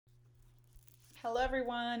Hello,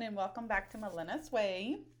 everyone, and welcome back to Melena's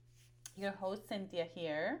Way. Your host, Cynthia,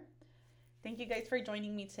 here. Thank you guys for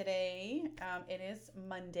joining me today. It is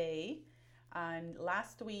Monday, and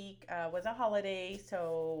last week was a holiday,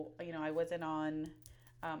 so I wasn't on.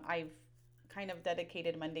 I've kind of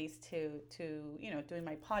dedicated Mondays to doing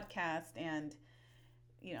my podcast, and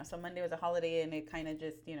so Monday was a holiday, and it kind of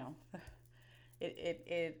just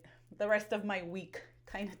it the rest of my week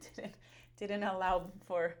kind of didn't allow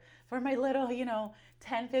for my little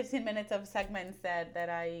 10-15 minutes of segments that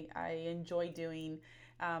I enjoy doing,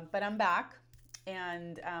 but I'm back.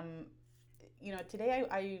 And today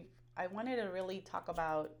I wanted to really talk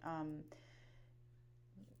about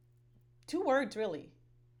two words, really.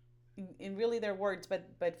 And really they're words,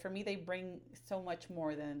 but for me they bring so much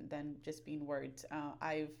more than just being words.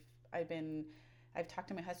 I've been I've talked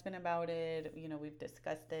to my husband about it. We've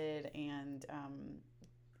discussed it, and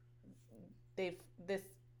they've this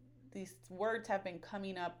these words have been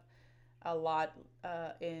coming up a lot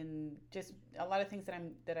in just a lot of things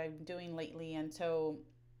that I'm doing lately. And so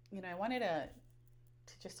I wanted to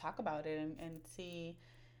just talk about it and see,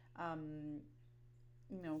 um,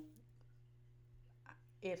 you know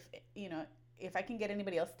if if I can get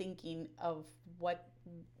anybody else thinking of what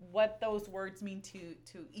those words mean to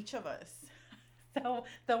each of us. So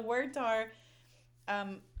the words are,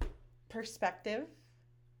 um, perspective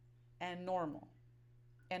and normal.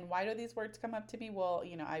 And why do these words come up to me? Well,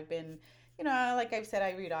 I've been, like I've said,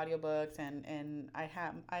 I read audiobooks, and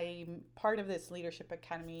I'm part of this leadership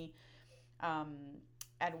academy, um,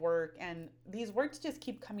 at work, and these words just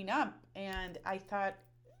keep coming up. And I thought,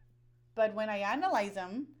 but when I analyze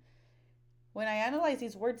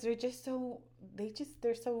these words, they're just so,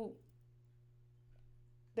 they're so,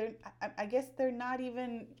 I guess they're not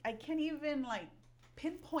even, I can't even like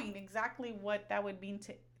pinpoint exactly what that would mean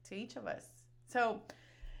to each of us. So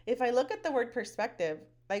if I look at the word perspective,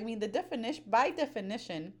 I mean, the definition, by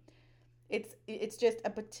definition, it's just a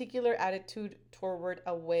particular attitude toward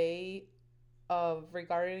a way of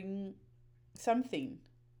regarding something,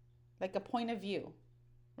 like a point of view,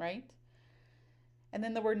 right? And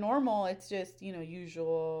then the word normal, it's just,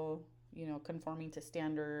 usual, conforming to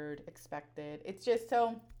standard, expected. It's just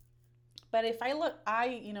so, but if I look,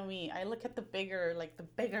 I look at the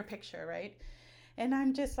bigger picture, right? And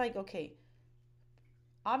I'm just like, okay,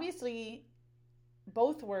 obviously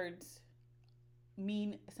both words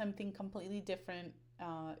mean something completely different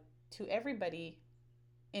to everybody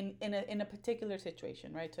in a particular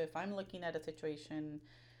situation, right? So if I'm looking at a situation,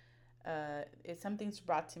 if something's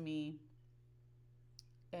brought to me,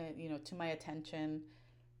 to my attention,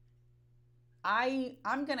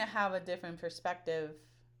 I'm gonna have a different perspective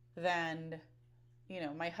than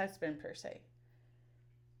my husband per se.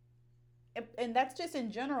 And that's just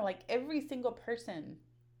in general, like every single person.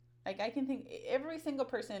 Like I can think every single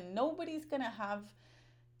person, nobody's gonna have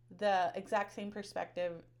the exact same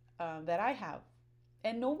perspective that I have,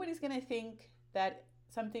 and nobody's gonna think that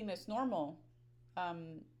something that's normal,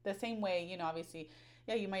 the same way. Obviously,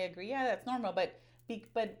 yeah, you might agree, yeah, that's normal, but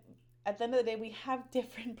at the end of the day, we have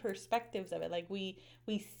different perspectives of it. Like we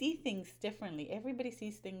see things differently. Everybody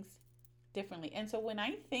sees things differently, and so when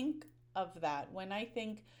I think of that, when I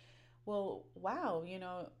think, well, wow,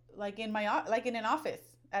 like like in an office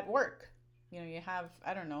at work, you have,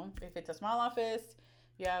 I don't know, if it's a small office,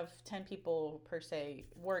 you have 10 people per se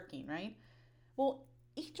working, right? Well,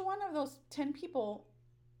 each one of those 10 people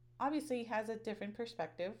obviously has a different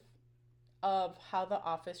perspective of how the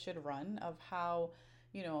office should run, of how,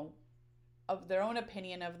 you know, of their own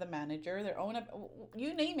opinion of the manager, their own,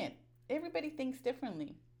 you name it. Everybody thinks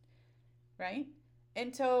differently, right?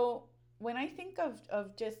 And so when I think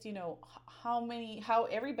of just, how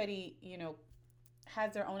everybody,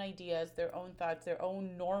 has their own ideas, their own thoughts, their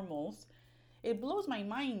own normals, it blows my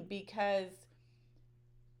mind, because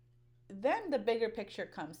then the bigger picture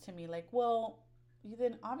comes to me like, well,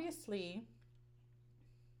 then obviously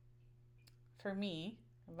for me,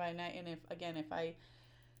 right now, and if again, if I,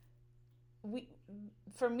 we,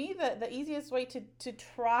 for me, the easiest way to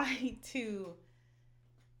try to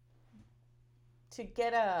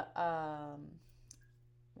get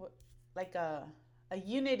what, like a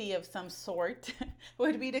unity of some sort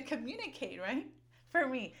would be to communicate, right? For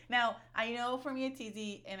me. Now, I know for me it's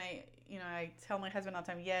easy, and I tell my husband all the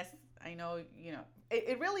time, yes, I know,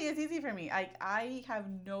 it really is easy for me. I have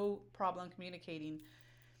no problem communicating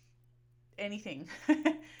anything.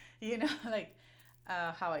 Like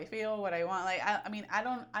how I feel, what I want. Like I mean, I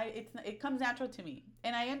don't I it comes natural to me.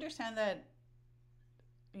 And I understand that,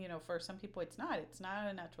 for some people it's not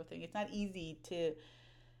a natural thing. It's not easy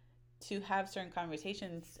to have certain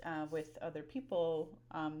conversations with other people.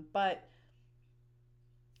 But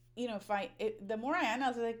the more I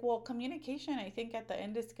analyze, like, well, communication, I think at the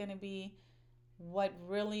end is going to be what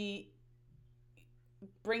really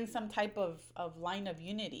brings some type of line of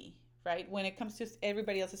unity, right? When it comes to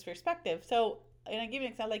everybody else's perspective. So, and I give you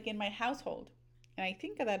an example, like in my household, and I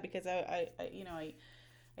think of that because I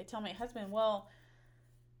tell my husband, well,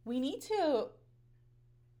 we need to,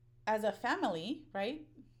 as a family, right,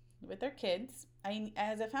 with our kids,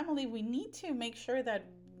 as a family, we need to make sure that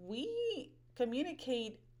we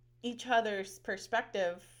communicate each other's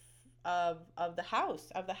perspective of the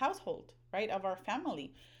house, of the household, right, of our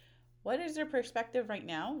family. What is your perspective right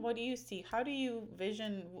now? What do you see? How do you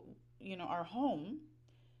vision, our home?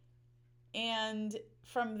 And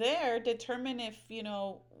from there, determine if,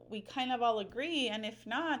 we kind of all agree. And if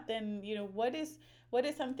not, then, what is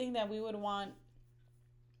something that we would want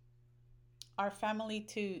our family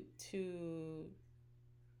to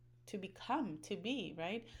become, to be,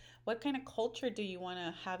 right? What kind of culture do you want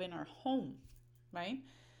to have in our home, right?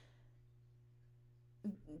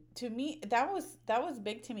 To me, that was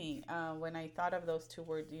big to me when I thought of those two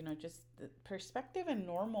words. Just the perspective and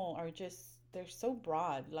normal are just, they're so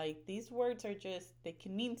broad. Like, these words are just, they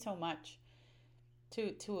can mean so much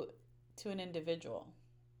to an individual.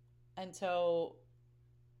 And so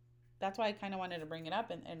that's why I kind of wanted to bring it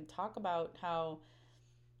up and talk about how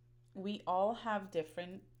we all have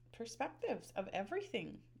different perspectives of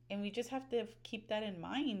everything. And we just have to keep that in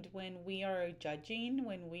mind when we are judging,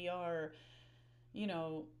 when we are,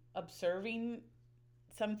 observing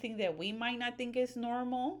something that we might not think is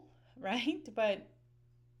normal, right? But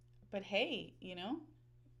hey,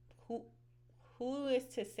 who who is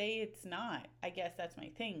to say it's not? I guess that's my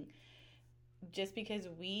thing. Just because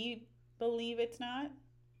we believe it's not,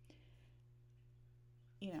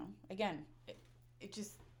 again, it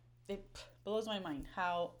just, it blows my mind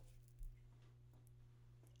how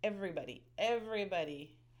everybody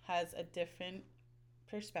has a different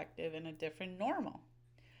perspective and a different normal.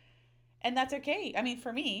 And that's okay. I mean,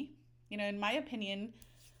 for me, in my opinion,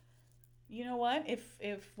 you know what?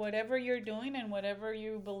 If whatever you're doing and whatever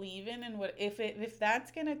you believe in, and if that's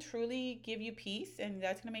going to truly give you peace and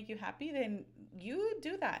that's going to make you happy, then you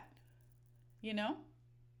do that. You know?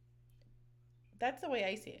 That's the way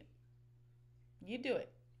I see it. You do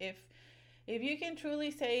it. If you can truly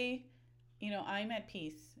say, I'm at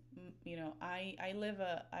peace. I live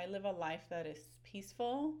a life that is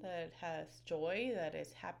peaceful, that has joy, that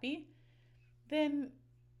is happy, then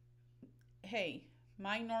hey,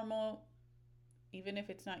 my normal, even if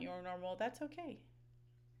it's not your normal, that's okay.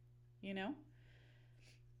 You know?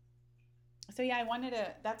 So yeah,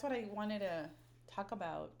 that's what I wanted to talk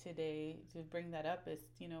about today, to bring that up is,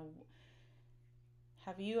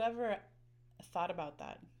 have you ever thought about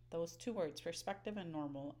that? Those two words, perspective and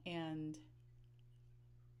normal. And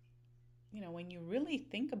when you really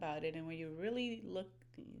think about it and when you really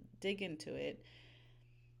dig into it,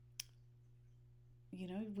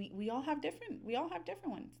 we all have different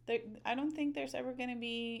ones. I don't think there's ever going to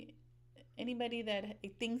be anybody that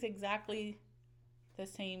thinks exactly the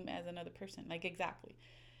same as another person, like exactly.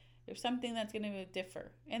 There's something that's going to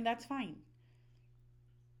differ, and that's fine.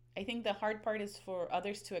 I think the hard part is for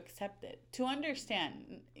others to accept it, to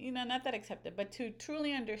understand, not that accept it, but to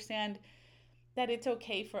truly understand that it's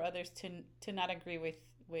okay for others to not agree with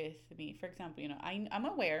me. For example, I'm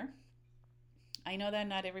aware. I know that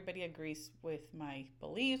not everybody agrees with my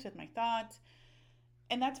beliefs, with my thoughts,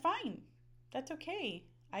 and that's fine. That's okay.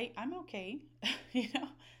 I'm okay,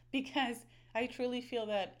 because I truly feel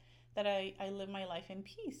that I live my life in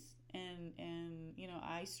peace, and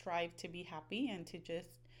I strive to be happy and to just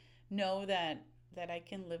know that I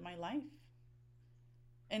can live my life.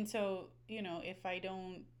 And so, if I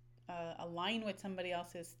don't align with somebody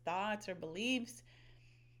else's thoughts or beliefs,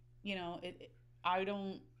 I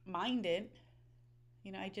don't mind it.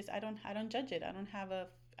 I don't judge it.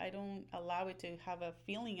 I don't allow it to have a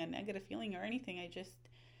feeling, a negative feeling or anything.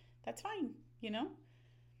 That's fine, you know?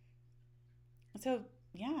 So,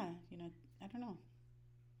 yeah, I don't know.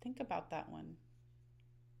 Think about that one.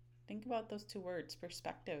 Think about those two words,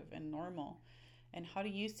 perspective and normal. And how do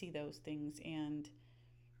you see those things? And,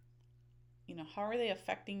 how are they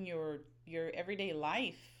affecting your everyday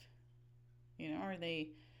life? Are they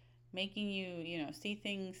making you, see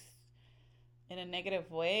things in a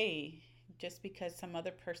negative way just because some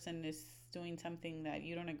other person is doing something that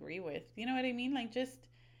you don't agree with? You know what I mean? Like, just,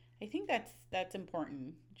 I think that's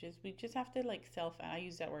important. We just have to, like, I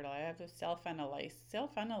use that word a lot. I have to self-analyze,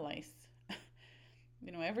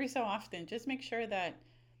 every so often. Just make sure that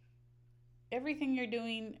everything you're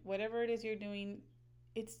doing, whatever it is you're doing,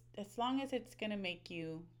 it's, as long as it's going to make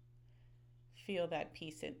you feel that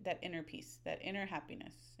peace, that inner peace, that inner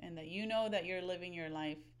happiness, and that you know that you're living your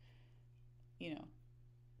life, you know,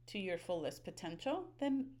 to your fullest potential,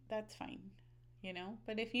 then that's fine, you know.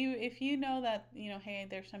 But if you know that, you know, hey,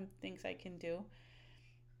 there's some things I can do,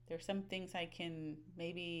 there's some things I can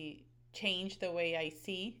maybe change the way I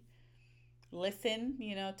see, listen,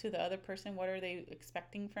 you know, to the other person, what are they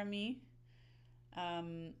expecting from me,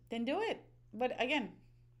 then do it. But again,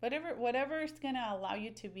 whatever is going to allow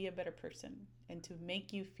you to be a better person and to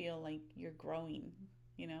make you feel like you're growing,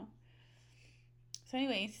 you know. So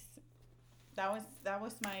anyways, that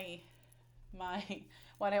was my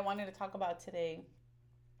what I wanted to talk about today.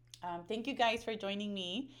 Thank you guys for joining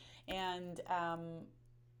me, and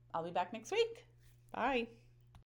I'll be back next week. Bye.